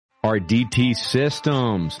Our DT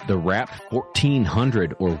Systems, the Wrap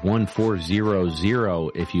 1400 or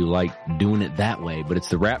 1400 if you like doing it that way, but it's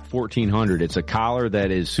the Wrap 1400. It's a collar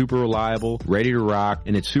that is super reliable, ready to rock,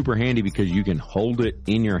 and it's super handy because you can hold it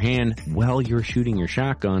in your hand while you're shooting your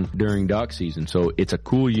shotgun during duck season. So it's a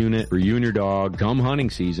cool unit for you and your dog come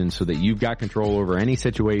hunting season so that you've got control over any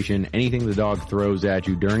situation. Anything the dog throws at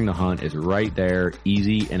you during the hunt is right there,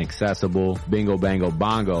 easy and accessible. Bingo, bango,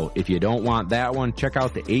 bongo. If you don't want that one, check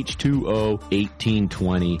out the H2O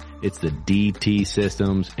 1820. It's the DT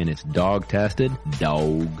Systems and it's dog tested,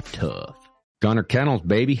 dog tough. Gunner Kennels,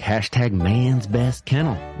 baby. Hashtag man's best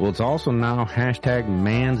kennel. Well, it's also now hashtag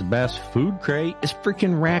man's best food crate. It's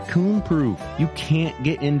freaking raccoon proof. You can't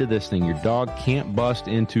get into this thing. Your dog can't bust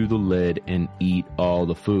into the lid and eat all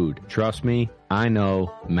the food. Trust me, I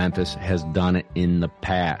know Memphis has done it in the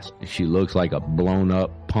past. She looks like a blown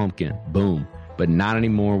up pumpkin. Boom. But not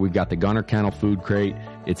anymore. We've got the Gunner Kennel food crate.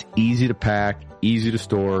 It's easy to pack, easy to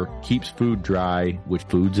store, keeps food dry, which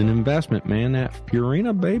food's an investment, man. That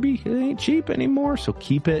Purina, baby, it ain't cheap anymore. So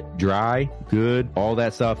keep it dry, good, all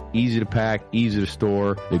that stuff, easy to pack, easy to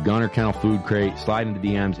store. The Gunner Kennel food crate. Slide into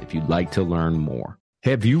DMs if you'd like to learn more.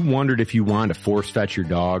 Have you wondered if you want to force fetch your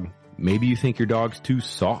dog? Maybe you think your dog's too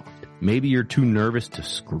soft. Maybe you're too nervous to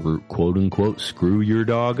screw, quote unquote, screw your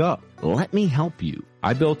dog up. Let me help you.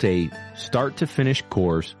 I built a start to finish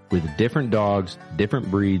course with different dogs, different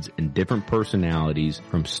breeds, and different personalities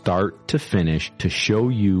from start to finish to show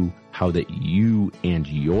you how that you and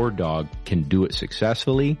your dog can do it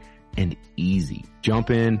successfully and easy. Jump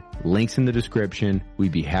in, links in the description.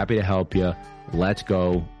 We'd be happy to help you. Let's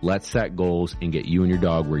go. Let's set goals and get you and your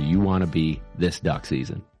dog where you want to be this duck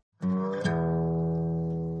season.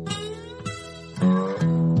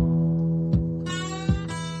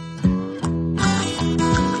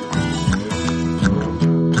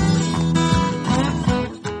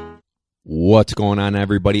 What's going on,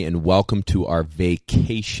 everybody, and welcome to our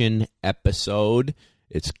vacation episode.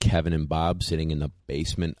 It's Kevin and Bob sitting in the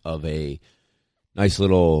basement of a nice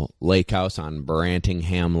little lake house on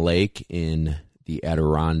Brantingham Lake in the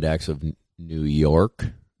Adirondacks of New York.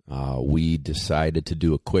 We decided to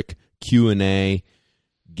do a quick Q&A,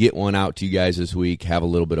 get one out to you guys this week, have a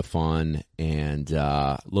little bit of fun, and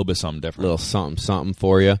a little bit something different, a little something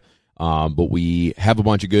for you. But we have a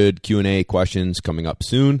bunch of good Q&A questions coming up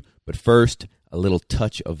soon. But first, a little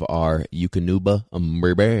touch of our Eukanuba.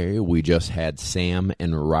 We just had Sam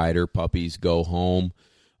and Ryder puppies go home.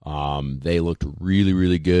 They looked really,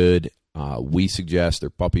 really good. We suggest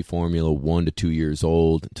their puppy formula 1 to 2 years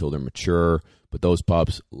old until they're mature. But those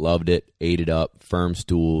pups loved it, ate it up, firm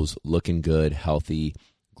stools, looking good, healthy,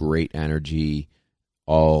 great energy,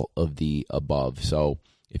 all of the above. So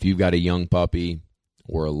if you've got a young puppy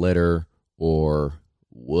or a litter or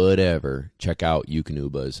whatever, check out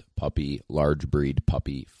Eukanuba's large breed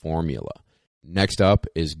puppy formula. Next up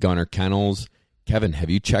is Gunner Kennels. Kevin, have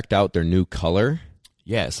you checked out their new color?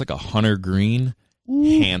 Yeah, it's like a hunter green.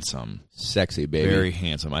 Ooh. Handsome. Sexy, baby. Very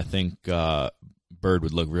handsome. I think Bird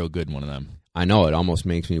would look real good in one of them. I know. It almost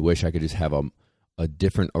makes me wish I could just have a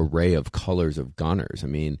different array of colors of Gunners. I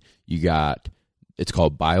mean, it's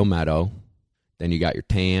called Biomeadow, then you got your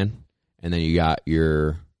tan, and then you got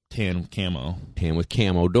your Tan camo. Tan with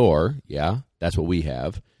camo door. Yeah, that's what we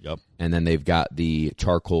have. Yep. And then they've got the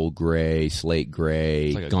charcoal gray, slate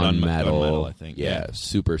gray, like gunmetal. I think. Yeah,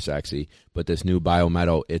 super sexy. But this new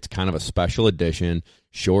Biomeadow, it's kind of a special edition,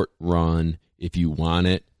 short run. If you want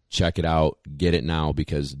it, check it out. Get it now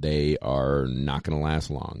because they are not going to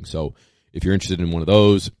last long. So if you're interested in one of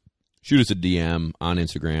those, shoot us a DM on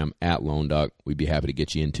Instagram at Lone Duck. We'd be happy to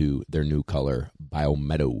get you into their new color,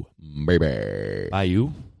 Biomeadow. Baby.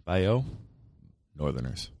 Bio?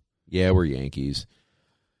 Northerners. Yeah, we're Yankees.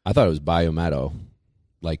 I thought it was Biomeadow.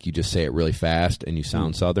 Like you just say it really fast and you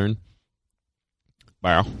sound Southern.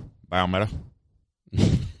 Biomeadow.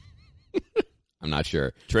 I'm not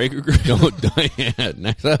sure. Traeger Grill. Yeah,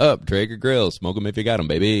 next up, Traeger Grill. Smoke them if you got them,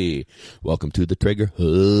 baby. Welcome to the Traeger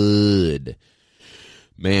Hood.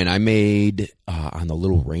 Man, I made, on the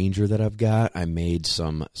little Ranger that I've got, I made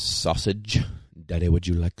some sausage. Daddy, would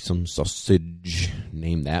you like some sausage?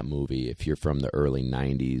 Name that movie if you're from the early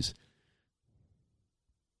 90s.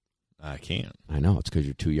 I can't. I know, it's because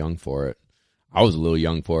you're too young for it. I was a little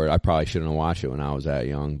young for it. I probably shouldn't have watched it when I was that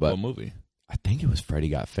young. But what movie? I think it was Freddy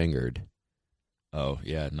Got Fingered. Oh,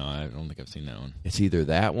 yeah. No, I don't think I've seen that one. It's either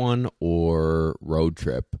that one or Road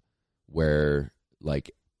Trip where,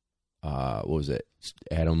 like, what was it?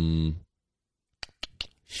 Adam...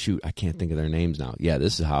 Shoot, I can't think of their names now. Yeah,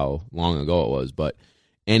 this is how long ago it was. But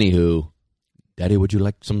anywho, Daddy, would you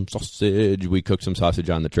like some sausage? We cooked some sausage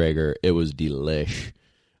on the Traeger. It was delish.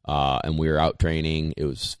 And we were out training. It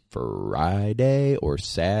was Friday or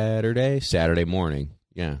Saturday morning.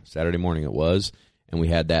 Yeah, Saturday morning it was. And we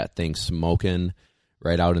had that thing smoking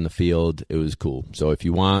right out in the field. It was cool. So if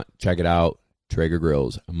you want, check it out. Traeger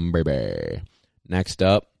Grills, baby. Next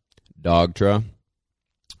up, Dogtra.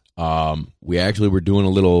 We actually were doing a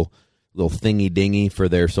little thingy dingy for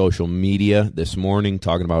their social media this morning,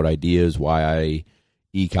 talking about ideas, why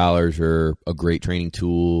e-collars are a great training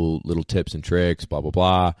tool, little tips and tricks, blah, blah,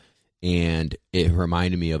 blah. And it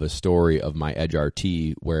reminded me of a story of my Edge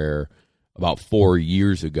RT where about 4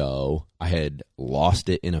 years ago, I had lost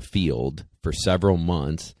it in a field for several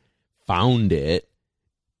months, found it,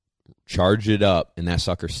 charged it up, and that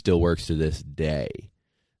sucker still works to this day.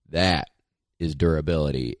 That is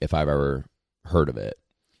durability, if I've ever heard of it.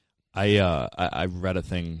 I read a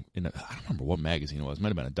thing I don't remember what magazine it was. It might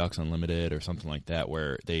have been a Ducks Unlimited or something like that,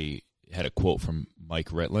 where they had a quote from Mike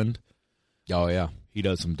Ritland. Oh, yeah. He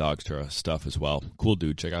does some Dogtra stuff as well. Cool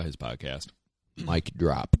dude. Check out his podcast. Mike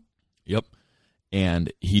Drop. Yep.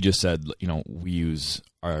 And he just said, we use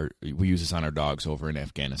this on our dogs over in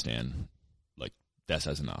Afghanistan. Like, that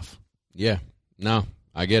says enough. Yeah. No,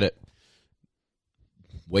 I get it.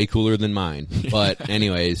 Way cooler than mine. But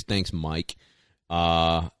anyways, thanks, Mike.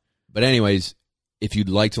 But anyways, if you'd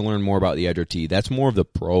like to learn more about the Edge RT, that's more of the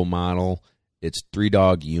pro model. It's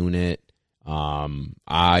 3-dog unit.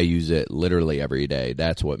 I use it literally every day.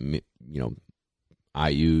 That's what I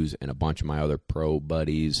use, and a bunch of my other pro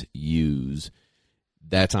buddies use.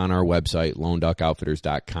 That's on our website,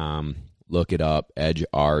 LoneDuckOutfitters.com. Look it up, Edge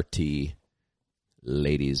RT,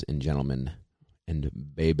 ladies and gentlemen and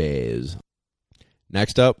babies.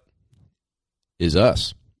 Next up is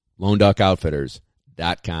us,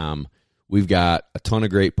 LoneDuckOutfitters.com. We've got a ton of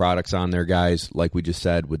great products on there, guys. Like we just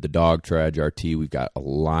said, with the Dogtra Edge RT, we've got a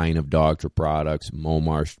line of Dogtra products,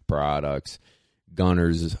 Momarsh products,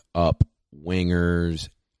 Gunners Up, Wingers.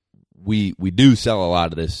 We do sell a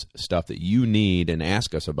lot of this stuff that you need and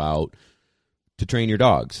ask us about to train your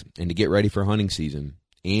dogs and to get ready for hunting season.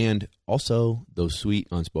 And also those sweet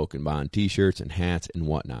Unspoken Bond t-shirts and hats and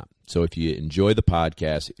whatnot. So if you enjoy the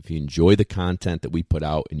podcast, if you enjoy the content that we put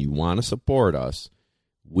out and you want to support us,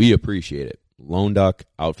 we appreciate it.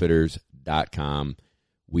 LoneDuckOutfitters.com.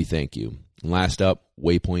 We thank you. And last up,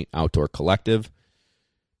 Waypoint Outdoor Collective.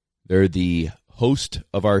 They're the host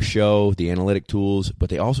of our show, the analytic tools, but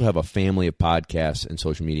they also have a family of podcasts and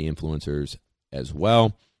social media influencers as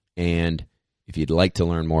well. And if you'd like to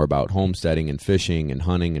learn more about homesteading and fishing and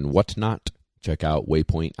hunting and whatnot, check out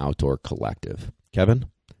Waypoint Outdoor Collective. Kevin,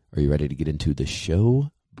 are you ready to get into the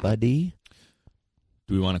show, buddy?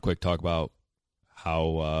 Do we want to quick talk about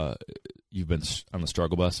how you've been on the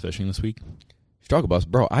struggle bus fishing this week? Struggle bus?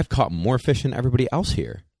 Bro, I've caught more fish than everybody else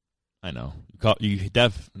here. I know. You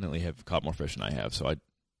definitely have caught more fish than I have, so I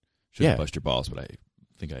shouldn't bust your balls, but I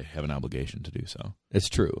think I have an obligation to do so. It's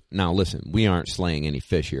true. Now, listen, we aren't slaying any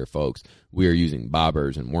fish here, folks. We are using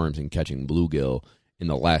bobbers and worms and catching bluegill in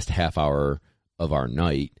the last half hour of our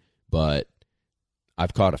night, but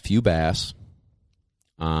I've caught a few bass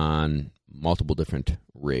on multiple different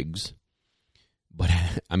rigs. But,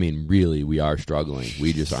 I mean, really, we are struggling.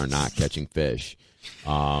 We just are not catching fish.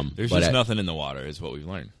 There's just nothing in the water is what we've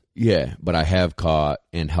learned. Yeah, but I have caught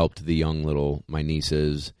and helped my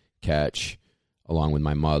nieces catch, along with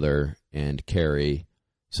my mother and Carrie,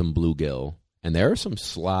 some bluegill. And there are some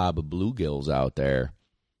slob bluegills out there.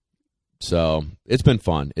 So it's been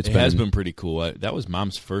fun. It has been pretty cool. That was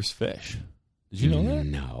Mom's first fish. Did you know that?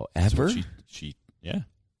 No. Ever? Yeah.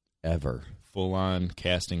 Ever. Full on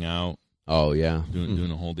casting out. Oh, yeah. Doing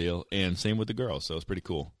the whole deal. And same with the girls. So it's pretty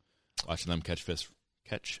cool watching them catch fish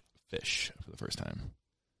for the first time.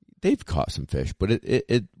 They've caught some fish, but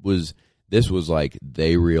this was like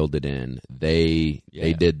they reeled it in. They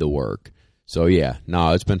did the work. So, yeah,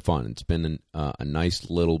 no, it's been fun. It's been a nice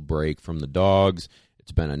little break from the dogs.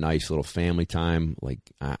 It's been a nice little family time. Like,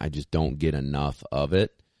 I just don't get enough of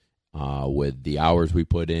it with the hours we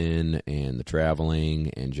put in and the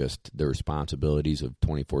traveling and just the responsibilities of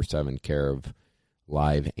 24/7 care of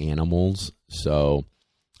live animals. So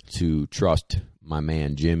to trust my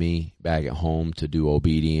man Jimmy back at home to do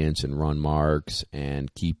obedience and run marks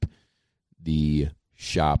and keep the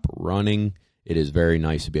shop running, it is very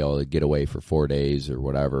nice to be able to get away for 4 days or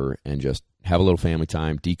whatever and just have a little family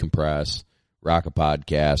time, decompress, rock a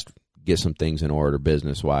podcast, get some things in order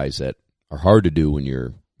business-wise that are hard to do when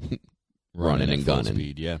you're running and gunning.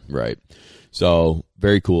 Speed, yeah. Right. So,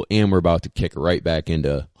 very cool. And we're about to kick right back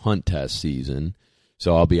into hunt test season.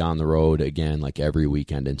 So, I'll be on the road again like every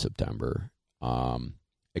weekend in September,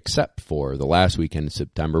 except for the last weekend in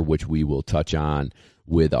September, which we will touch on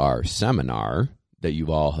with our seminar that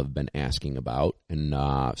you all have been asking about. And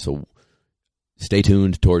so stay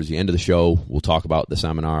tuned towards the end of the show. We'll talk about the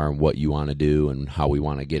seminar and what you want to do and how we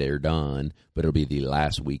want to get it done, but it'll be the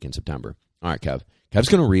last week in September. All right, Kev. Kev's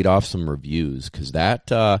going to read off some reviews because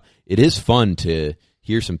it is fun to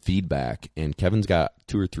hear some feedback, and Kevin's got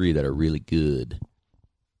 2 or 3 that are really good.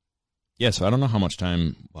 Yeah, so I don't know how much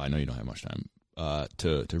time, well, I know you don't have much time,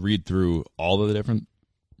 to read through all of the different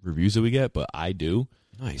reviews that we get, but I do.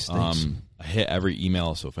 Nice, thanks. I hit every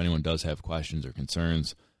email, so if anyone does have questions or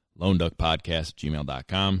concerns,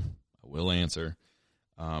 loneduckpodcast@gmail.com. I will answer.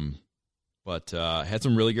 But I had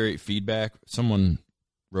some really great feedback. Someone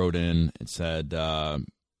wrote in and said that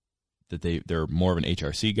they're more of an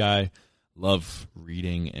HRC guy, love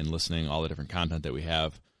reading and listening all the different content that we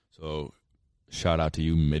have. So shout out to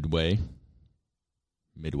you, Midway.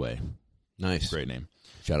 Nice. Great name.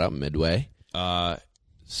 Shout out Midway.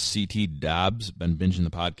 CT Dobbs, been binging the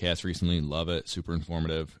podcast recently. Love it. Super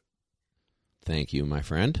informative. Thank you, my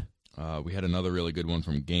friend. We had another really good one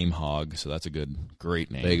from Game Hog, so that's a great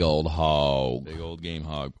name. Big old hog. Big old Game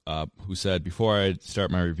Hog, who said, before I start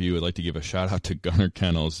my review, I'd like to give a shout-out to Gunner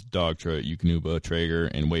Kennels, Dogtra, Eukanuba, Traeger,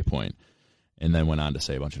 and Waypoint, and then went on to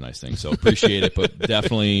say a bunch of nice things. So appreciate it, but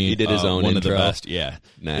definitely he did his own one intro. Of the best. Yeah,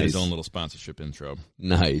 nice. Did his own little sponsorship intro.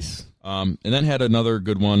 Nice. And then had another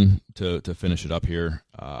good one to finish it up here,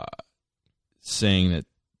 saying that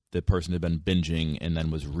the person had been binging and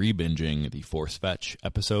then was re-binging the Force Fetch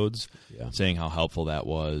episodes, saying how helpful that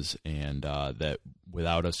was, and that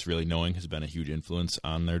without us really knowing has been a huge influence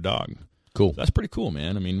on their dog. Cool. So that's pretty cool,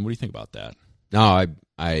 man. I mean, what do you think about that? No,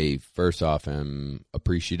 I first off am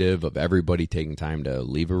appreciative of everybody taking time to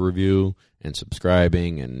leave a review and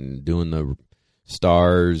subscribing and doing the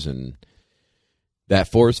stars. And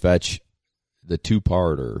that Force Fetch, the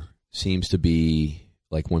 2-parter, seems to be,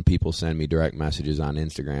 like when people send me direct messages on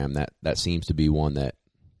Instagram, that seems to be one that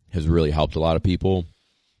has really helped a lot of people,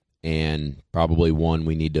 and probably one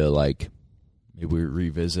we need to maybe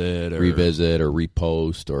revisit or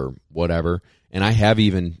repost or whatever. And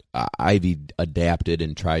I've adapted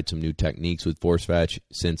and tried some new techniques with Force Fetch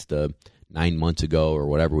since the 9 months ago or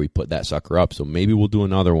whatever we put that sucker up. So maybe we'll do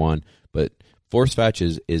another one. But Force Fetch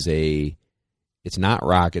is it's not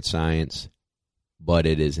rocket science, but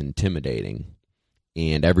it is intimidating.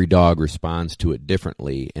 And every dog responds to it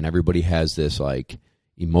differently, and everybody has this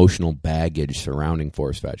emotional baggage surrounding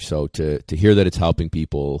Force Fetch. So to hear that it's helping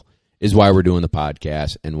people is why we're doing the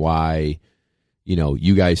podcast, and why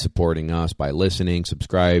you guys supporting us by listening,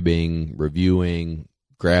 subscribing, reviewing,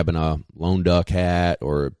 grabbing a Lone Duck hat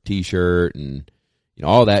or a T-shirt, and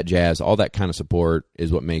all that jazz, all that kind of support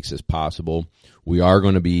is what makes this possible. We are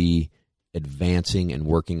going to be advancing and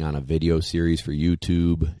working on a video series for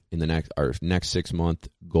YouTube in our next 6-month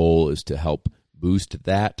goal is to help boost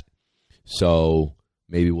that. So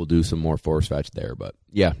maybe we'll do some more Force Fetch there. But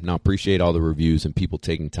yeah, no, appreciate all the reviews and people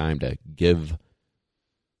taking time to give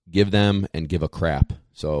them and give a crap.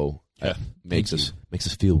 So that makes us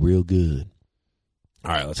feel real good.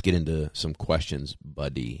 All right, let's get into some questions,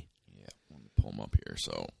 buddy. Yeah, let me pull them up here.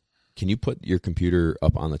 So can you put your computer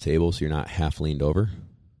up on the table so you're not half leaned over?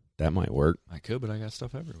 That might work. I could, but I got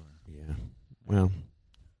stuff everywhere. Yeah. Well,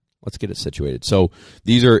 let's get it situated. So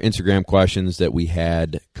these are Instagram questions that we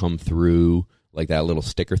had come through, like that little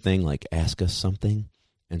sticker thing, like ask us something.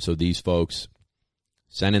 And so these folks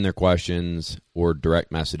sent in their questions or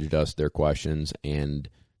direct messaged us their questions, and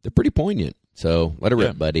they're pretty poignant. So let it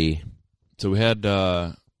rip, buddy. So we had,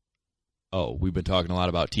 we've been talking a lot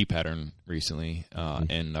about T-pattern recently,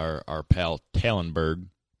 and our pal Tallenberg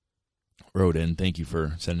wrote in. Thank you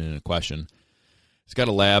for sending in a question. He's got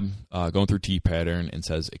a lab going through T-pattern and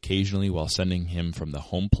says occasionally while sending him from the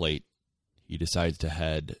home plate, he decides to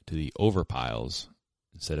head to the over piles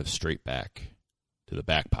instead of straight back to the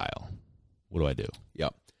back pile. What do I do?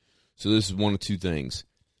 Yep. So this is one of two things.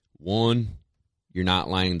 One, you're not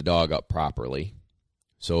lining the dog up properly.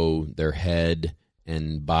 So their head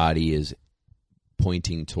and body is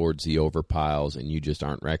pointing towards the over piles and you just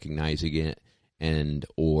aren't recognizing it.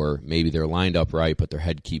 Or maybe they're lined up right, but their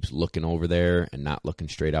head keeps looking over there and not looking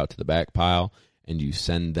straight out to the back pile, and you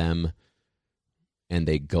send them and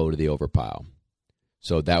they go to the over pile.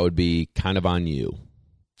 So that would be kind of on you.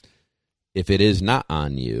 If it is not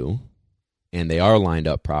on you and they are lined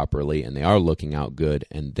up properly and they are looking out good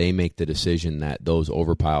and they make the decision that those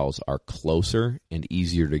over piles are closer and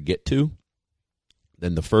easier to get to,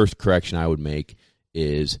 then the first correction I would make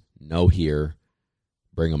is no here.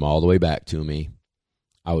 Bring them all the way back to me.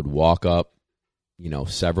 I would walk up,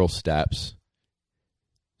 several steps,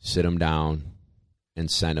 sit them down,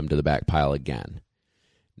 and send them to the back pile again.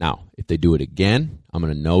 Now, if they do it again, I'm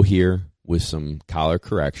going to no here with some collar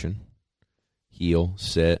correction, heel,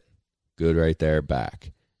 sit, good right there,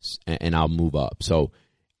 back, and I'll move up. So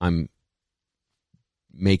I'm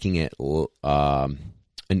making it an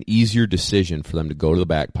easier decision for them to go to the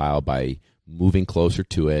back pile by moving closer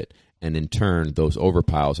to it, and in turn, those over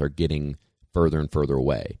piles are getting further and further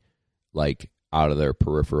away, like out of their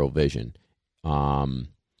peripheral vision.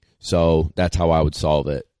 So that's how I would solve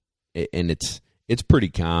it. And it's pretty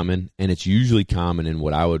common, and it's usually common in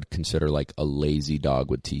what I would consider like a lazy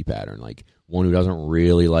dog with T-pattern, like one who doesn't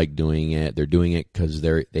really like doing it. They're doing it because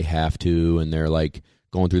they have to, and they're like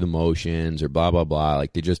going through the motions or blah, blah, blah.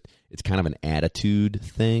 Like it's kind of an attitude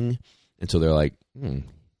thing. And so they're like,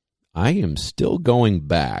 I am still going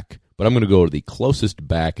back, but I'm going to go to the closest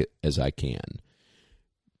back as I can.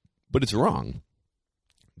 But it's wrong.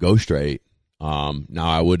 Go straight. Now,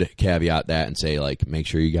 I would caveat that and say, like, make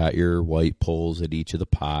sure you got your white poles at each of the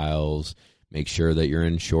piles. Make sure that you're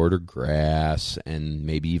in shorter grass, and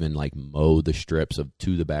maybe even, like, mow the strips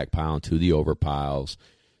to the back pile and to the over piles.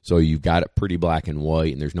 So you've got it pretty black and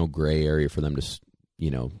white, and there's no gray area for them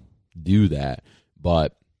to, do that.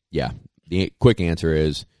 But, yeah, the quick answer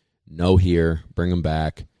is no here, bring them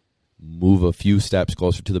back, move a few steps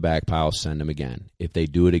closer to the back pile, send them again. If they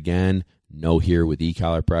do it again, no here with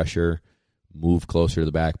e-collar pressure, move closer to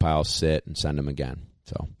the back pile, sit, and send them again.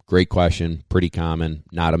 So, great question, pretty common,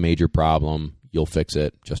 not a major problem. You'll fix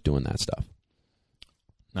it just doing that stuff.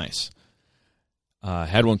 Nice.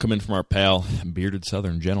 Had one come in from our pal, Bearded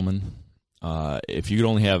Southern Gentleman. If you could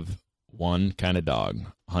only have one kind of dog,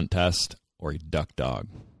 hunt test or a duck dog,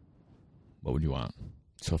 what would you want?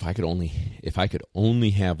 So if I could only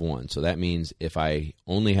have one, so that means if I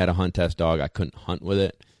only had a hunt test dog, I couldn't hunt with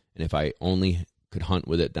it. And if I only could hunt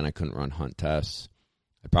with it, then I couldn't run hunt tests.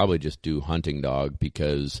 I'd probably just do hunting dog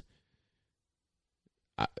because,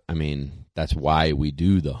 I mean, that's why we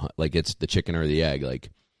do the hunt. Like, it's the chicken or the egg.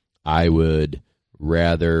 Like, I would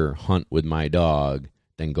rather hunt with my dog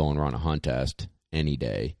than go and run a hunt test any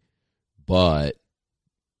day. But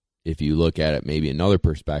if you look at it maybe another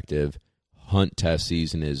perspective, hunt test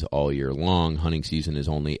season is all year long. Hunting season is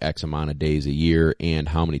only X amount of days a year, and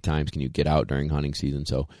how many times can you get out during hunting season?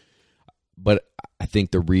 So, but I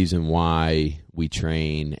think the reason why we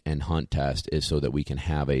train and hunt test is so that we can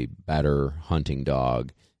have a better hunting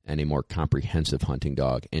dog and a more comprehensive hunting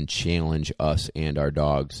dog and challenge us and our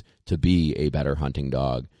dogs to be a better hunting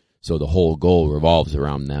dog. So the whole goal revolves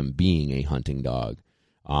around them being a hunting dog.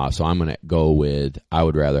 So I'm going to go with, I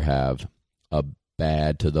would rather have a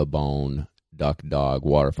bad to the bone duck dog,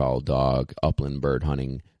 waterfowl dog, upland bird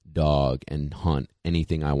hunting dog, and hunt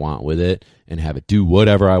anything I want with it and have it do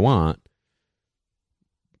whatever I want.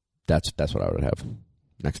 That's what I would have.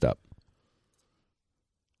 Next up.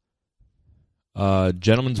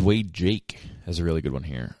 Gentleman's Wade Jake has a really good one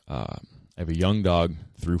here. I have a young dog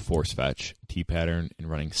through force fetch, T-pattern, and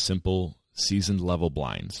running simple seasoned level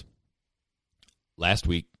blinds. Last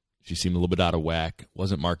week, she seemed a little bit out of whack,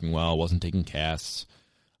 wasn't marking well, wasn't taking casts.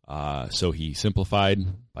 So he simplified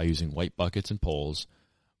by using white buckets and poles,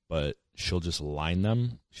 but she'll just line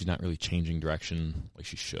them. She's not really changing direction like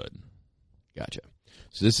she should. Gotcha.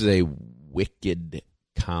 So this is a wicked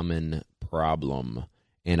common problem,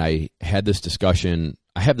 and I have this discussion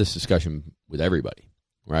with everybody,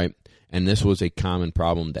 right? And this was a common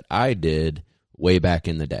problem that I did way back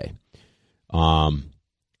in the day.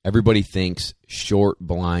 Everybody thinks short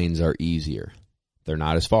blinds are easier. They're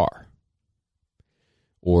not as far.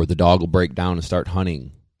 Or the dog will break down and start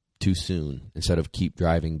hunting too soon instead of keep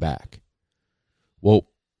driving back. Well,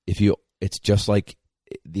 it's just like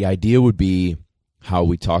the idea would be how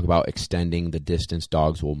we talk about extending the distance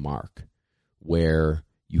dogs will mark, where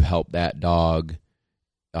you help that dog,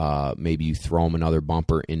 maybe you throw them another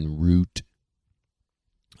bumper en route,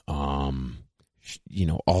 all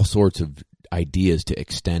sorts of ideas to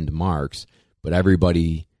extend marks, but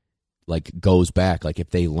everybody goes back. Like,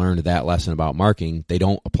 if they learned that lesson about marking, they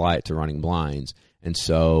don't apply it to running blinds, and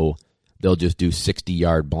so they'll just do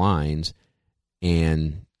 60-yard blinds,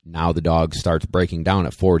 and now the dog starts breaking down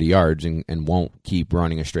at 40 yards and won't keep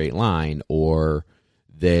running a straight line, or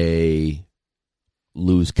they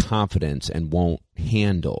lose confidence and won't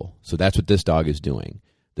handle. So that's what this dog is doing.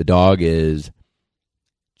 The dog is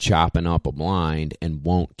chopping up a blind and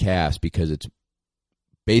won't cast because it's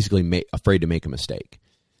basically afraid to make a mistake.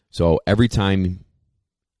 So every time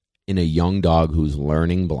in a young dog who's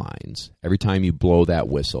learning blinds, every time you blow that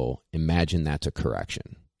whistle, imagine that's a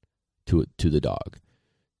correction to the dog.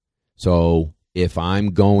 So if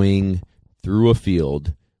I'm going through a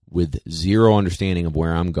field with zero understanding of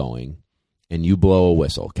where I'm going, and you blow a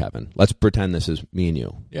whistle, Kevin, let's pretend this is me and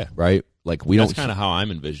you. Yeah. Right? Like we That's don't. kind of how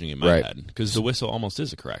I'm envisioning it in my Right. head, because the whistle almost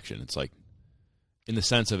is a correction. It's like, in the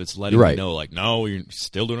sense of it's letting Right. me know, like, no, you're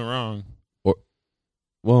still doing it wrong.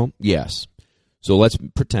 Well, yes. So let's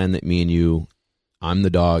pretend that me and you, I'm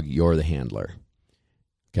the dog, you're the handler.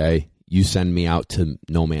 Okay? You send me out to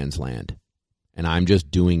no man's land. And I'm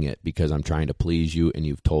just doing it because I'm trying to please you and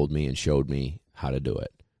you've told me and showed me how to do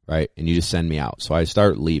it. Right? And you just send me out. So I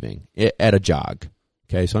start leaving at a jog.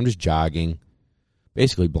 Okay? So I'm just jogging,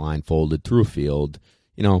 basically blindfolded through a field.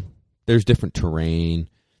 You know, there's different terrain.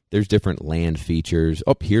 There's different land features.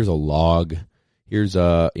 Oh, here's a log. Here's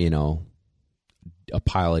a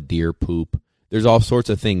pile of deer poop. There's all sorts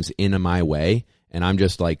of things in my way, and I'm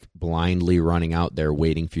just like blindly running out there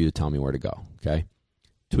waiting for you to tell me where to go. Okay?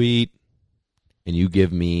 Tweet, and you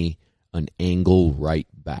give me an angle right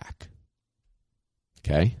back.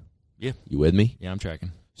 Okay? Yeah. You with me? Yeah, I'm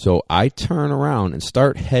tracking. So I turn around and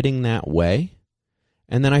start heading that way,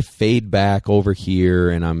 and then I fade back over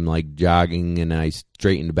here, and I'm like jogging, and I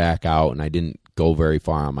straightened back out, and I didn't go very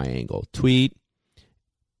far on my angle. Tweet.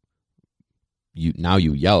 Now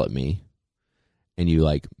you yell at me, and you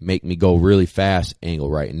like make me go really fast, angle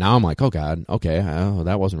right. And now I'm like, oh God, okay,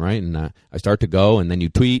 that wasn't right. And I start to go, and then you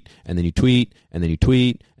tweet, and then you tweet, and then you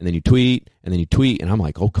tweet, and then you tweet, and then you tweet, and I'm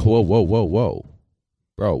like, oh, whoa,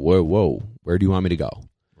 bro, whoa, where do you want me to go?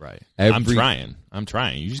 Right. I'm trying.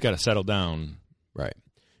 You just got to settle down. Right.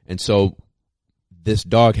 And so this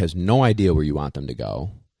dog has no idea where you want them to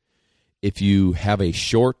go. If you have a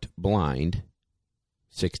short blind,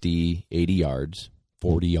 60, 80 yards,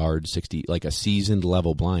 40 yards, 60, like a seasoned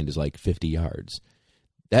level blind is like 50 yards.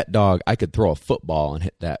 That dog, I could throw a football and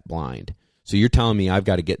hit that blind. So you're telling me I've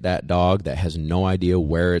got to get that dog that has no idea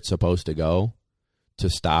where it's supposed to go to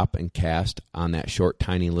stop and cast on that short,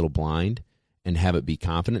 tiny little blind and have it be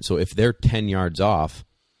confident. So if they're 10 yards off,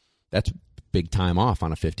 that's big time off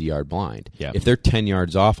on a 50-yard blind. Yeah. If they're 10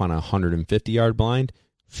 yards off on a 150-yard blind,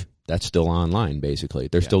 that's still online, basically.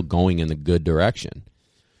 They're still going in the good direction.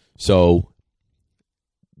 So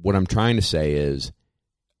what I'm trying to say is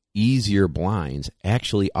easier blinds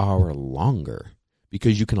actually are longer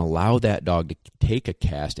because you can allow that dog to take a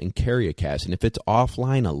cast and carry a cast. And if it's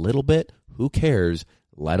offline a little bit, who cares?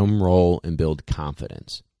 Let them roll and build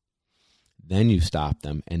confidence. Then you stop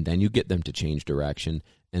them, and then you get them to change direction,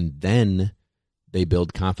 and then they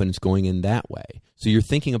build confidence going in that way. So you're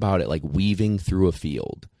thinking about it like weaving through a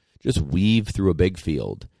field. Just weave through a big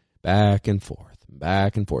field, back and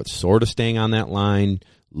forth, sort of staying on that line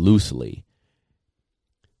loosely.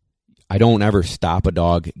 I don't ever stop a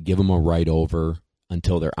dog, give them a right over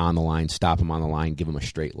until they're on the line, stop them on the line, give them a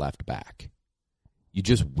straight left back. You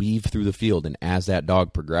just weave through the field, and as that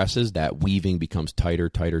dog progresses, that weaving becomes tighter.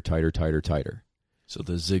 So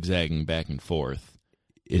the zigzagging back and forth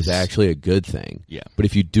is actually a good thing. Yeah. But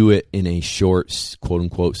if you do it in a short,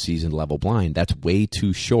 quote-unquote, seasoned level blind, that's way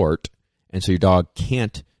too short, and so your dog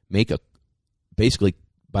can't make basically,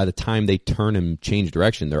 by the time they turn and change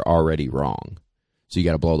direction, they're already wrong. So you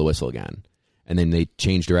got to blow the whistle again. And then they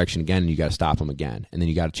change direction again, and you got to stop them again. And then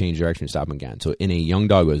you got to change direction and stop them again. So in a young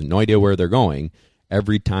dog who has no idea where they're going,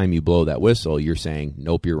 every time you blow that whistle, you're saying,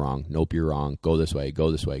 nope, you're wrong, go this way, go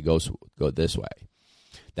this way, go this way.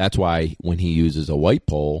 That's why when he uses a white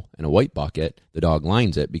pole and a white bucket, the dog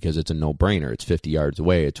lines it because it's a no-brainer. It's 50 yards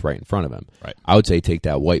away. It's right in front of him. Right. I would say take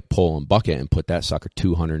that white pole and bucket and put that sucker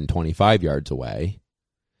 225 yards away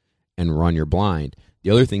and run your blind. The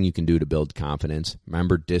other thing you can do to build confidence,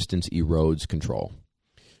 remember, distance erodes control.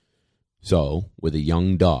 So with a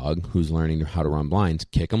young dog who's learning how to run blinds,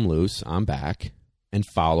 kick them loose on back and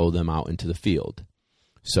follow them out into the field.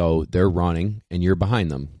 So they're running and you're behind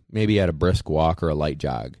them, maybe at a brisk walk or a light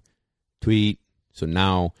jog. Tweet. So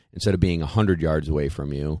now instead of being 100 yards away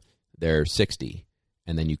from you, they're 60.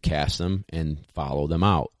 And then you cast them and follow them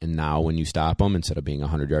out. And now when you stop them, instead of being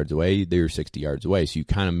 100 yards away, they're 60 yards away. So you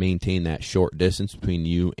kind of maintain that short distance between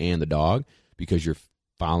you and the dog because you're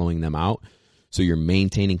following them out. So you're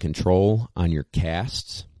maintaining control on your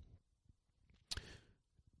casts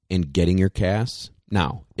and getting your casts.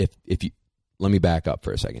 Now, if you let me back up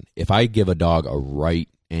for a second. If I give a dog a right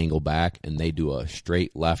angle back and they do a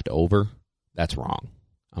straight left over, that's wrong.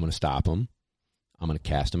 I'm going to stop them. I'm going to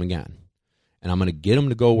cast them again. And I'm going to get them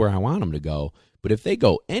to go where I want them to go. But if they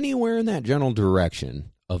go anywhere in that general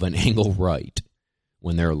direction of an angle right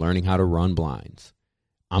when they're learning how to run blinds,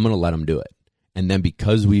 I'm going to let them do it. And then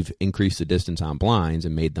because we've increased the distance on blinds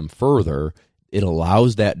and made them further, it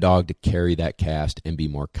allows that dog to carry that cast and be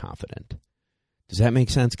more confident. Does that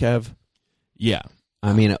make sense, Kev? Yeah.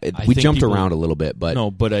 I mean, we jumped around a little bit, but...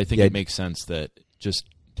 No, but I think it makes sense that just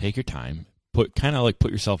take your time, put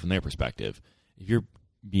yourself in their perspective. If you're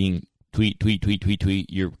being tweet,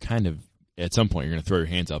 you're kind of, at some point, you're going to throw your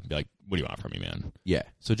hands up and be like, what do you want from me, man? Yeah.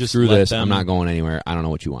 So just screw let this. them, I'm not going anywhere. I don't know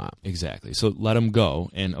what you want. Exactly. So let them go.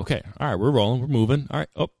 And, okay, all right, we're rolling. We're moving. All right.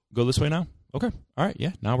 Oh, go this way now. Okay. All right.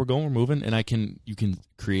 Yeah. Now we're going. We're moving. And you can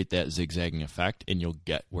create that zigzagging effect, and you'll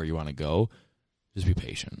get where you want to go. Just be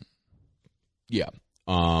patient. Yeah.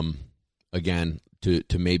 Again, to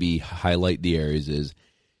maybe highlight the areas is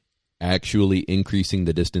actually increasing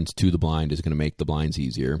the distance to the blind is going to make the blinds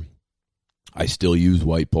easier. I still use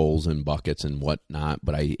white poles and buckets and whatnot,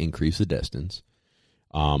 but I increase the distance.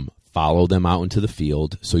 Follow them out into the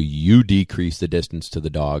field, so you decrease the distance to the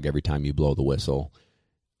dog every time you blow the whistle.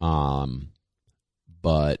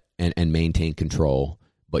 But maintain control,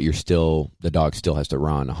 but the dog still has to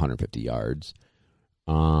run 150 yards.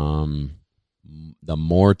 The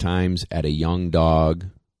more times with a young dog,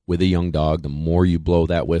 the more you blow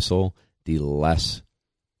that whistle, the less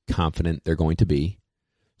confident they're going to be.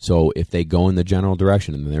 So if they go in the general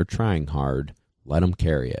direction and they're trying hard, let them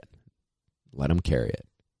carry it. Let them carry it.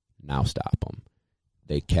 Now stop them.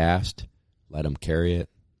 They cast, let them carry it.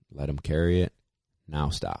 Let them carry it. Now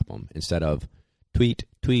stop them. Instead of tweet,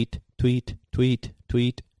 tweet, tweet, tweet,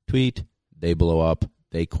 tweet, tweet, they blow up,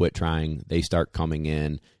 they quit trying, they start coming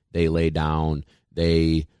in, they lay down,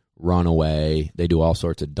 they run away, they do all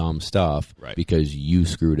sorts of dumb stuff because you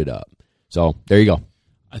screwed it up. So there you go.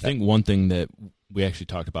 I think one thing that we actually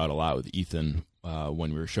talked about a lot with Ethan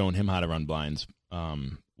when we were showing him how to run blinds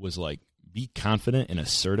was like, be confident and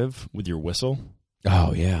assertive with your whistle.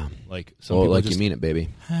 Oh, yeah. Like, you mean it, baby.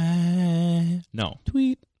 No.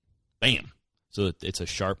 Tweet. Bam. So it's a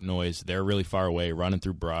sharp noise. They're really far away, running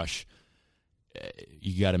through brush.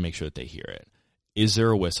 You got to make sure that they hear it. Is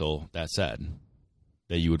there a whistle, that said,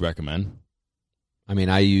 that you would recommend? I mean,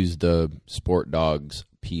 I use the Sport Dogs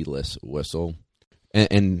P-less whistle.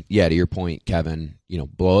 And yeah, to your point, Kevin,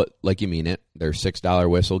 blow it like you mean it. Their $6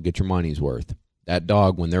 whistle, get your money's worth. That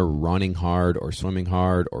dog, when they're running hard or swimming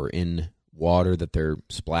hard or in water that they're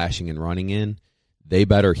splashing and running in, they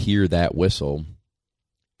better hear that whistle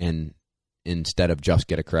and instead of just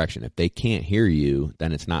get a correction. If they can't hear you,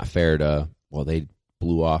 then it's not fair to, they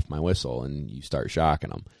blew off my whistle, and you start shocking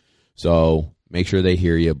them. So make sure they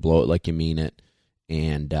hear you, blow it like you mean it,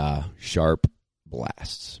 and sharp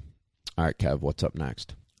blasts. All right, Kev, what's up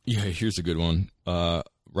next? Yeah, here's a good one.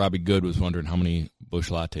 Robbie Good was wondering how many Busch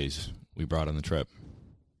Lattes we brought on the trip.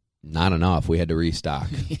 Not enough. We had to restock.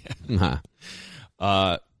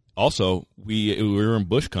 Also, we were in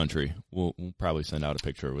Busch country. We'll probably send out a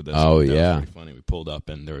picture with this. Oh, that yeah. was pretty funny. We pulled up,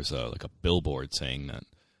 and there was a billboard saying that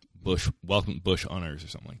welcome Busch Hunters or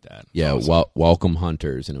something like that. Yeah, awesome. Welcome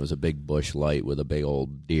Hunters, and it was a big Busch Light with a big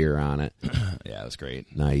old deer on it. Yeah, it was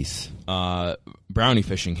great. Nice. Brownie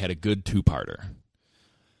fishing had a good two-parter.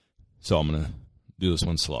 So I'm going to do this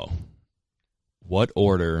one slow. What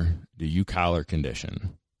order do you collar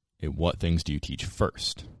condition, and what things do you teach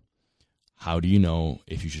first? How do you know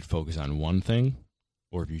if you should focus on one thing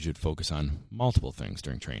or if you should focus on multiple things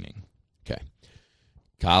during training? Okay.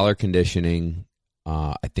 Collar conditioning,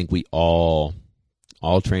 I think we all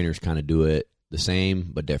trainers kind of do it the same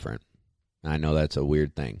but different. And I know that's a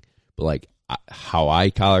weird thing. But how I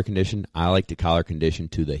collar condition, I like to collar condition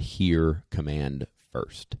to the hear command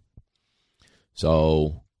first.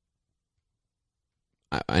 So,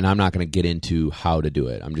 and I'm not going to get into how to do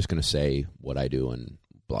it. I'm just going to say what I do and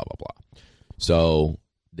blah, blah, blah. So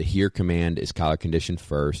the hear command is collar condition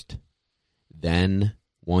first. Then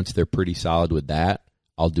once they're pretty solid with that,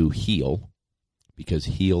 I'll do heel, because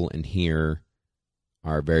heel and hear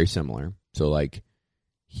are very similar. So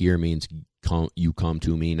hear means you come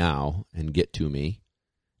to me now and get to me,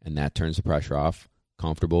 and that turns the pressure off.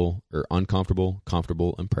 Comfortable or uncomfortable,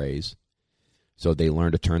 comfortable, and praise. So they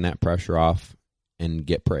learn to turn that pressure off and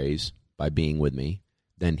get praise by being with me.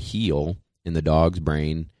 Then heel in the dog's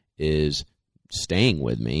brain is staying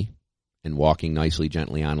with me and walking nicely,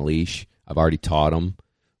 gently on a leash. I've already taught them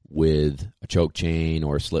with a choke chain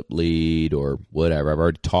or a slip lead or whatever. I've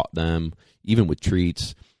already taught them, even with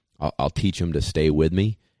treats, I'll teach them to stay with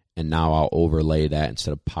me. And now I'll overlay that.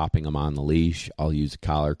 Instead of popping them on the leash, I'll use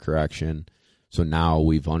collar correction. So now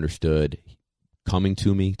we've understood coming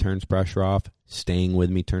to me turns pressure off, staying with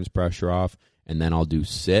me turns pressure off, and then I'll do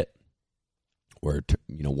sit, where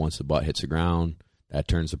once the butt hits the ground, that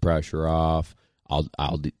turns the pressure off.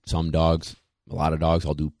 I'll do some dogs, a lot of dogs,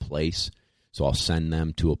 I'll do place. So I'll send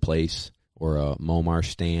them to a place or a Momar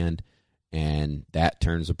stand, and that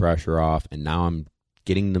turns the pressure off. And now I'm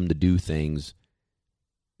getting them to do things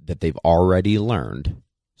that they've already learned.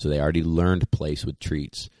 So they already learned place with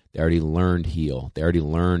treats. They already learned heel. They already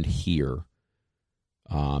learned hear.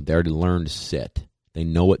 They already learned sit. They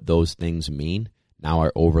know what those things mean. Now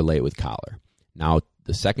I overlay it with collar. Now,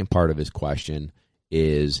 the second part of his question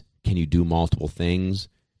is, can you do multiple things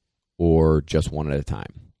or just one at a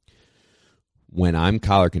time? When I'm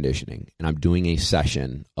collar conditioning and I'm doing a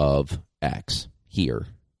session of X here,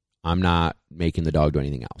 I'm not making the dog do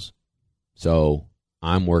anything else. So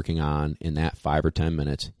I'm working on, in that 5 or 10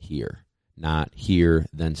 minutes, here. Not here,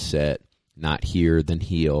 then sit. Not here, then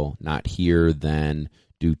heel. Not here, then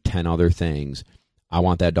do 10 other things. I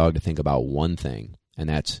want that dog to think about one thing, and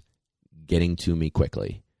that's getting to me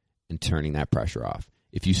quickly and turning that pressure off.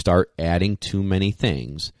 If you start adding too many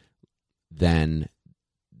things, then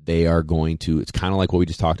they are going to, it's kind of like what we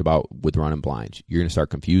just talked about with running blinds. You're going to start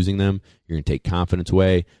confusing them. You're going to take confidence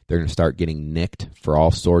away. They're going to start getting nicked for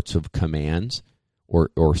all sorts of commands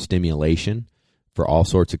or stimulation for all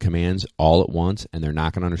sorts of commands all at once, and they're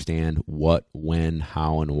not going to understand what, when,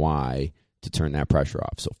 how, and why to turn that pressure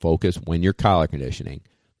off. So focus, when you're collar conditioning,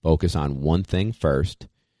 focus on one thing first,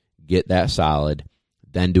 get that solid,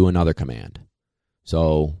 then do another command.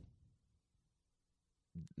 So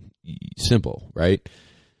simple, right?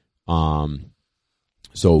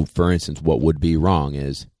 So for instance, what would be wrong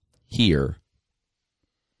is here,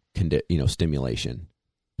 stimulation,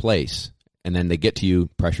 place, and then they get to you,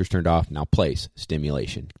 pressure's turned off, now place,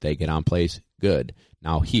 stimulation. They get on place, good.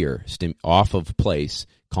 Now here, off of place,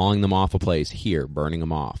 calling them off of place, here, burning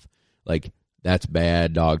them off. Like, that's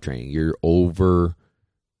bad dog training. You're overdoing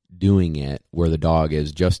it where the dog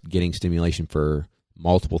is just getting stimulation for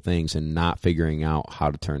multiple things and not figuring out how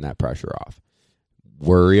to turn that pressure off.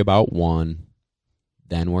 Worry about one,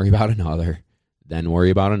 then worry about another, then worry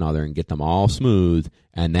about another, and get them all smooth,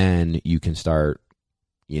 and then you can start,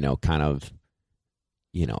 he's going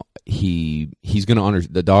to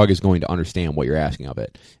the dog is going to understand what you're asking of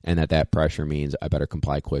it, and that pressure means I better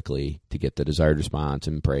comply quickly to get the desired response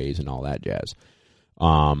and praise and all that jazz.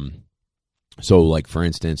 So like, for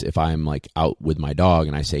instance, if I'm like out with my dog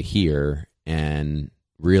and I say here, and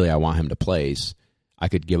really I want him to place, I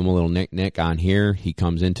could give him a little nick on here. He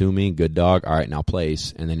comes into me, good dog. All right, now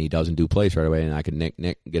place. And then he doesn't do place right away, and I could nick,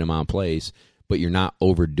 get him on place. But you're not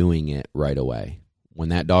overdoing it right away. When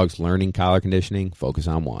that dog's learning collar conditioning, focus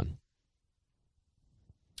on one.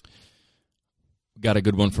 Got a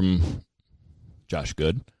good one from Josh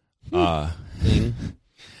Good. So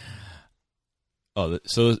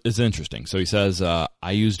it's interesting. So he says, I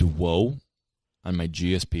used whoa on my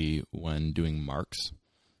GSP when doing marks,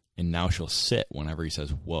 and now she'll sit whenever he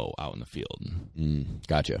says whoa out in the field.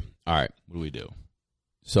 Gotcha. All right. What do we do?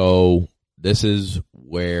 So this is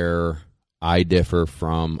where I differ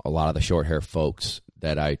from a lot of the short hair folks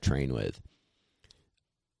that I train with.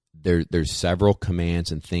 There's several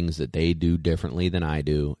commands and things that they do differently than I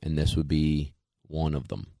do, and this would be one of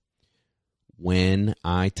them. When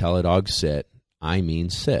I tell a dog sit, I mean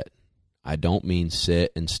sit. I don't mean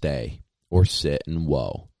sit and stay or sit and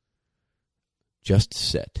whoa. Just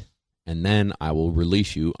sit. And then I will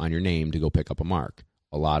release you on your name to go pick up a mark.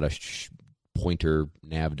 A lot of pointer,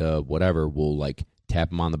 NAVDA, whatever, will like tap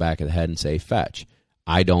them on the back of the head and say fetch.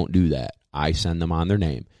 I don't do that. I send them on their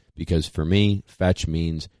name, because for me, fetch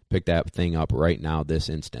means pick that thing up right now, this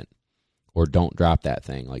instant, or don't drop that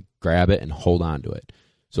thing. Like, grab it and hold on to it.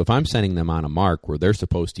 So if I'm sending them on a mark where they're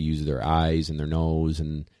supposed to use their eyes and their nose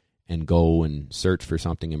and go and search for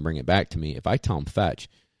something and bring it back to me, if I tell them fetch,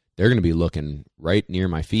 they're going to be looking right near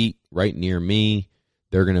my feet, right near me.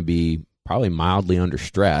 They're going to be probably mildly under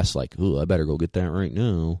stress, like, ooh, I better go get that right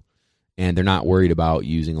now. And they're not worried about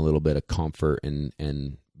using a little bit of comfort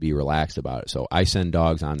and be relaxed about it. So I send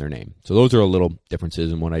dogs on their name. So those are a little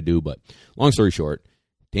differences in what I do. But long story short,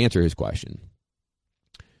 to answer his question,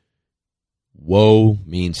 whoa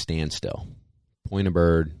means stand still. Point a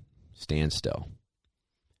bird, stand still.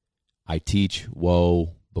 I teach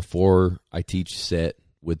whoa before I teach sit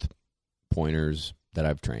with pointers that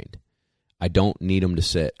I've trained. I don't need them to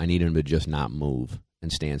sit. I need them to just not move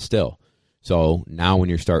and stand still. So now when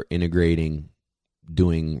you start integrating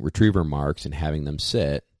doing retriever marks and having them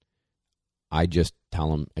sit, I just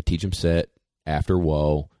tell them, I teach them sit after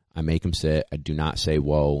whoa. I make them sit. I do not say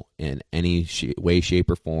whoa in any way,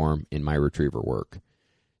 shape, or form in my retriever work.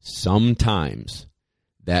 Sometimes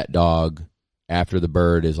that dog, after the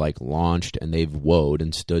bird is like launched and they've whoaed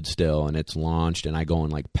and stood still and it's launched and I go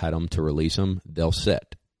and like pet them to release them, they'll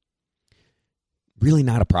sit. Really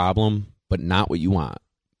not a problem, but not what you want.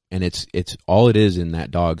 And it's all it is in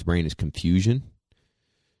that dog's brain is confusion.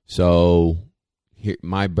 So here,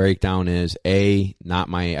 my breakdown is, A, not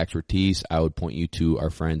my expertise. I would point you to our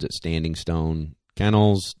friends at Standing Stone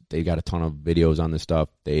Kennels. They got a ton of videos on this stuff.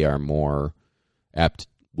 They are more apt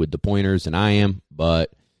with the pointers than I am,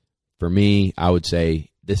 but For me, I would say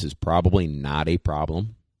this is probably not a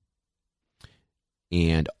problem.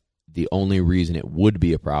 And the only reason it would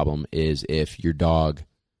be a problem is if your dog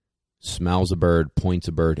smells a bird, points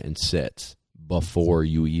a bird, and sits before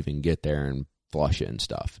you even get there and flush it and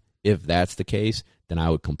stuff. If that's the case, then I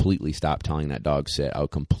would completely stop telling that dog sit. I would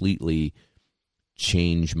completely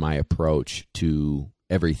change my approach to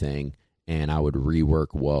everything, and I would rework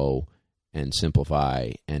whoa and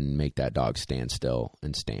simplify and make that dog stand still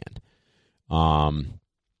and stand.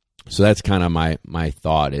 So that's kind of my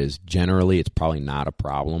thought is generally it's probably not a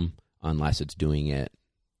problem unless it's doing it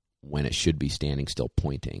when it should be standing still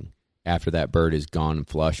pointing. After that bird is gone and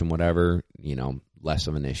flush and whatever, less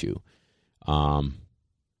of an issue.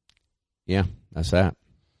 Yeah, that's that.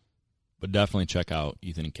 But definitely check out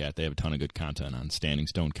Ethan and Kat. They have a ton of good content on Standing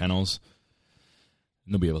Stone Kennels,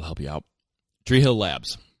 and they'll be able to help you out. Tree Hill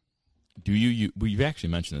Labs. You've actually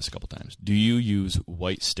mentioned this a couple times. Do you use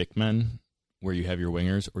white stickmen where you have your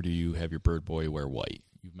wingers, or do you have your bird boy wear white?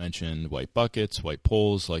 You've mentioned white buckets, white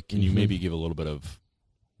poles. Can you maybe give a little bit of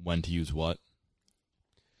when to use what?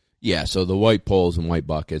 Yeah, so the white poles and white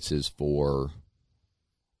buckets is for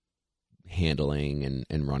handling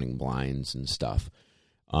and running blinds and stuff.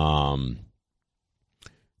 The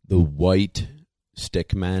white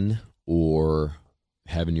stickmen or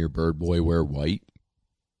having your bird boy wear white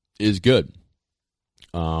is good.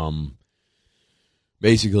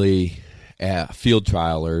 Basically, field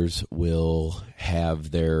trialers will have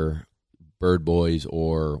their bird boys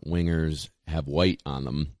or wingers have white on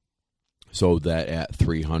them so that at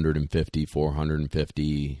 350,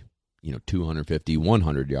 450, 250,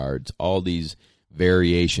 100 yards, all these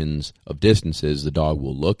variations of distances, the dog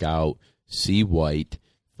will look out, see white,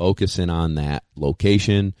 focus in on that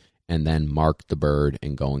location, and then mark the bird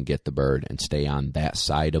and go and get the bird and stay on that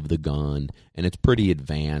side of the gun. And it's pretty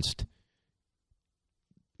advanced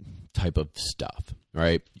type of stuff,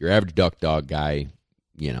 right? Your average duck dog guy,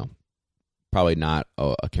 probably not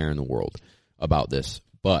a care in the world about this.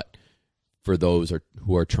 But for those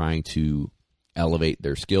who are trying to elevate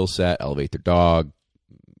their skill set, elevate their dog,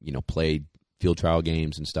 play field trial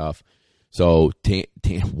games and stuff. So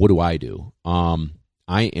what do?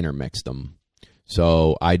 I intermix them.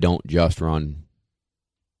 So I don't just run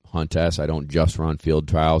hunt tests. I don't just run field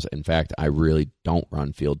trials. In fact, I really don't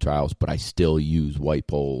run field trials, but I still use white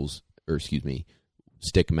poles,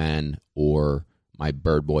 stickmen, or my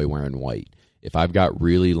bird boy wearing white. If I've got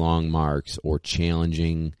really long marks or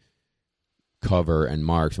challenging cover and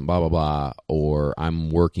marks and blah, blah, blah, or I'm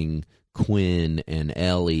working Quinn and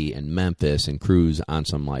Ellie and Memphis and Cruz on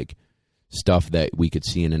some stuff that we could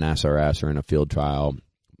see in an SRS or in a field trial,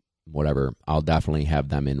 whatever, I'll definitely have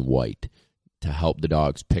them in white to help the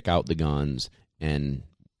dogs pick out the guns and,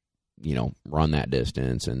 run that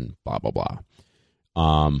distance and blah, blah, blah.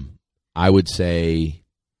 I would say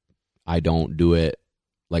I don't do it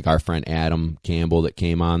like our friend Adam Campbell that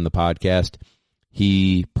came on the podcast.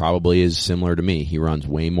 He probably is similar to me. He runs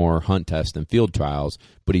way more hunt tests than field trials,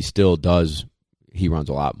 but he runs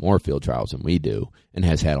a lot more field trials than we do and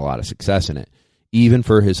has had a lot of success in it. Even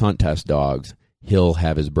for his hunt test dogs, he'll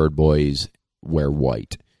have his bird boys wear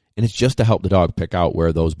white. And it's just to help the dog pick out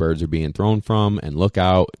where those birds are being thrown from and look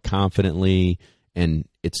out confidently. And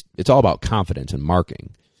it's all about confidence and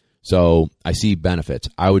marking. So I see benefits.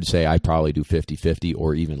 I would say I probably do 50-50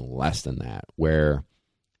 or even less than that, where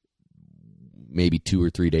maybe 2 or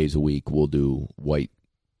 3 days a week we'll do white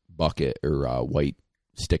bucket or white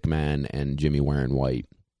stickman and Jimmy wearing white.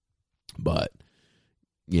 But,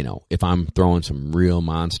 if I'm throwing some real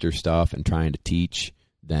monster stuff and trying to teach,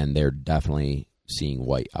 then they're definitely seeing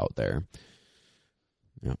white out there.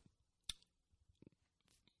 Yeah.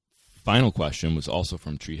 Final question was also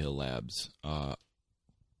from Tree Hill Labs.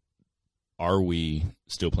 Are we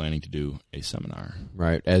still planning to do a seminar?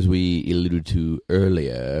 Right. As we alluded to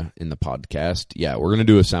earlier in the podcast, yeah, we're going to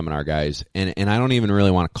do a seminar, guys. And I don't even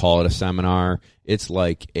really want to call it a seminar. It's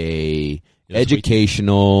like a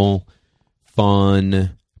educational,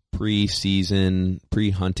 fun,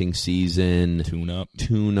 pre-hunting season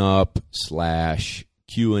tune-up /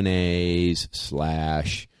 Q&As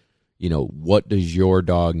 / what does your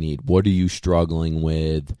dog need? What are you struggling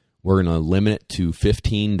with? We're going to limit it to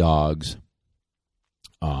 15 dogs.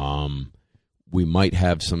 We might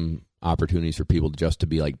have some opportunities for people just to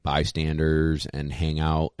be like bystanders and hang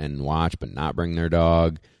out and watch, but not bring their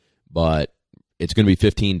dog. But it's going to be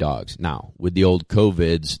 15 dogs. Now, with the old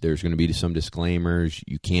COVIDs, there's going to be some disclaimers.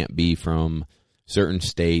 You can't be from certain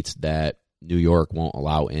states that New York won't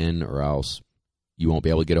allow in, or else you won't be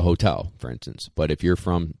able to get a hotel, for instance. But if you're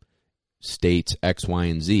from states X, Y,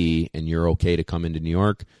 and Z, and you're okay to come into New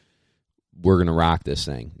York, we're going to rock this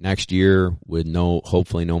thing. Next year, with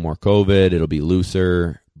hopefully no more COVID, it'll be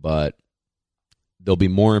looser, but there'll be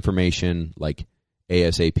more information like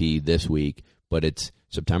ASAP this week, but it's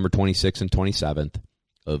September 26th and 27th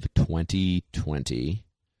of 2020.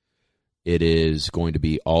 It is going to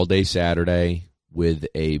be all day Saturday with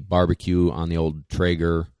a barbecue on the old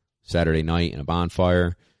Traeger Saturday night and a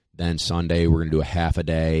bonfire. Then Sunday, we're going to do a half a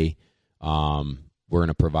day. We're going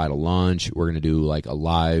to provide a lunch. We're going to do like a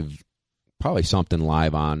live, probably something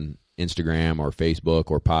live on Instagram or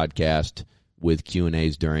Facebook or podcast with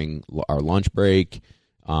Q&As during our lunch break.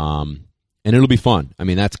 And it'll be fun. I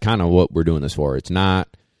mean, that's kind of what we're doing this for. It's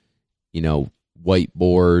not,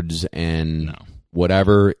 whiteboards and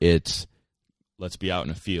whatever. It's let's be out in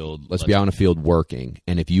the field. Let's be out in the field working.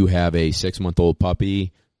 And if you have a 6-month-old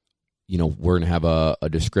puppy, we're going to have a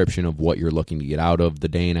description of what you're looking to get out of the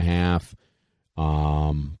day and a half.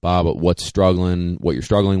 Bob, what you're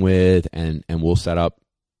struggling with, and we'll set up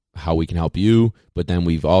how we can help you. But then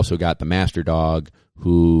we've also got the master dog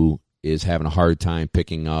who is having a hard time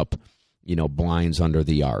picking up, blinds under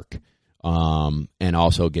the ark, and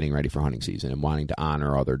also getting ready for hunting season and wanting to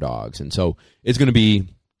honor other dogs. And so it's going to be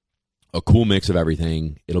a cool mix of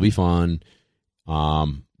everything. It'll be fun.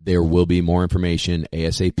 There will be more information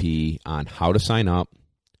ASAP on how to sign up,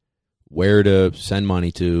 where to send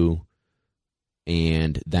money to,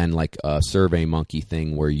 and then like a Survey Monkey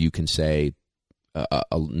thing where you can say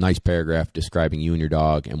a nice paragraph describing you and your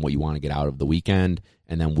dog and what you want to get out of the weekend,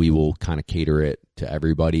 and then we will kind of cater it to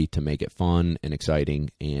everybody to make it fun and exciting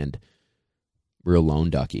and real lone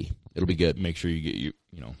ducky. It'll be good. Make sure you get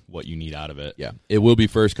what you need out of it. Yeah, it will be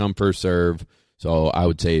first come, first serve. So I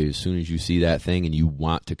would say as soon as you see that thing and you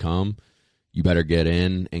want to come, you better get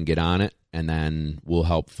in and get on it, and then we'll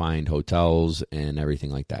help find hotels and everything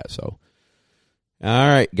like that. So, all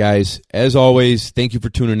right, guys, as always, thank you for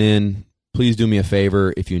tuning in. Please do me a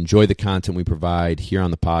favor. If you enjoy the content we provide here on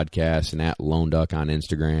the podcast and at Lone Duck on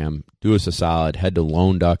Instagram, do us a solid. Head to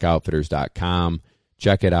loneduckoutfitters.com.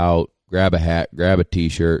 Check it out. Grab a hat, grab a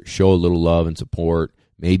T-shirt, show a little love and support.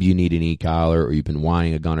 Maybe you need an e-collar or you've been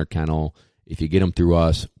wanting a gunner kennel. If you get them through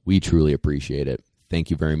us, we truly appreciate it.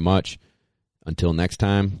 Thank you very much. Until next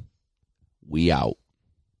time, we out.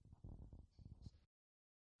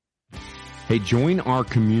 Hey, join our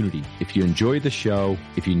community. If you enjoy the show,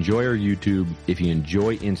 if you enjoy our YouTube, if you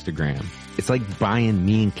enjoy Instagram, it's like buying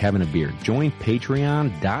me and Kevin a beer. Join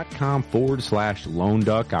patreon.com/Lone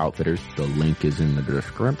Duck Outfitters. The link is in the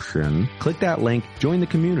description. Click that link. Join the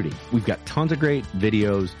community. We've got tons of great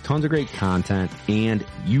videos, tons of great content, and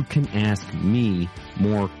you can ask me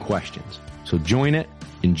more questions. So join it.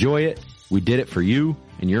 Enjoy it. We did it for you,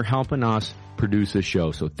 and you're helping us produce this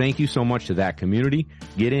show. So thank you so much to that community.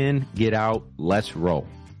 Get in, get out, let's roll.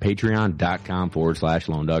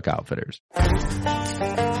 Patreon.com/Lone Duck Outfitters.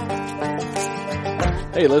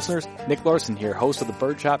 Hey listeners, Nick Larson here, host of the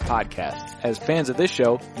Birdshot Podcast. As fans of this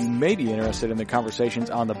show, you may be interested in the conversations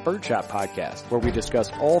on the Birdshot Podcast, where we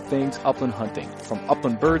discuss all things upland hunting, from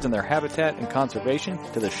upland birds and their habitat and conservation,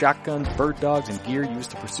 to the shotguns, bird dogs, and gear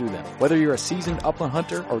used to pursue them. Whether you're a seasoned upland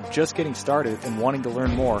hunter or just getting started and wanting to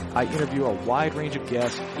learn more, I interview a wide range of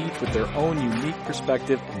guests, each with their own unique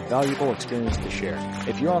perspective and valuable experience to share.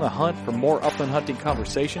 If you're on the hunt for more upland hunting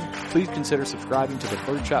conversation, please consider subscribing to the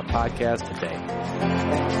Birdshot Podcast today.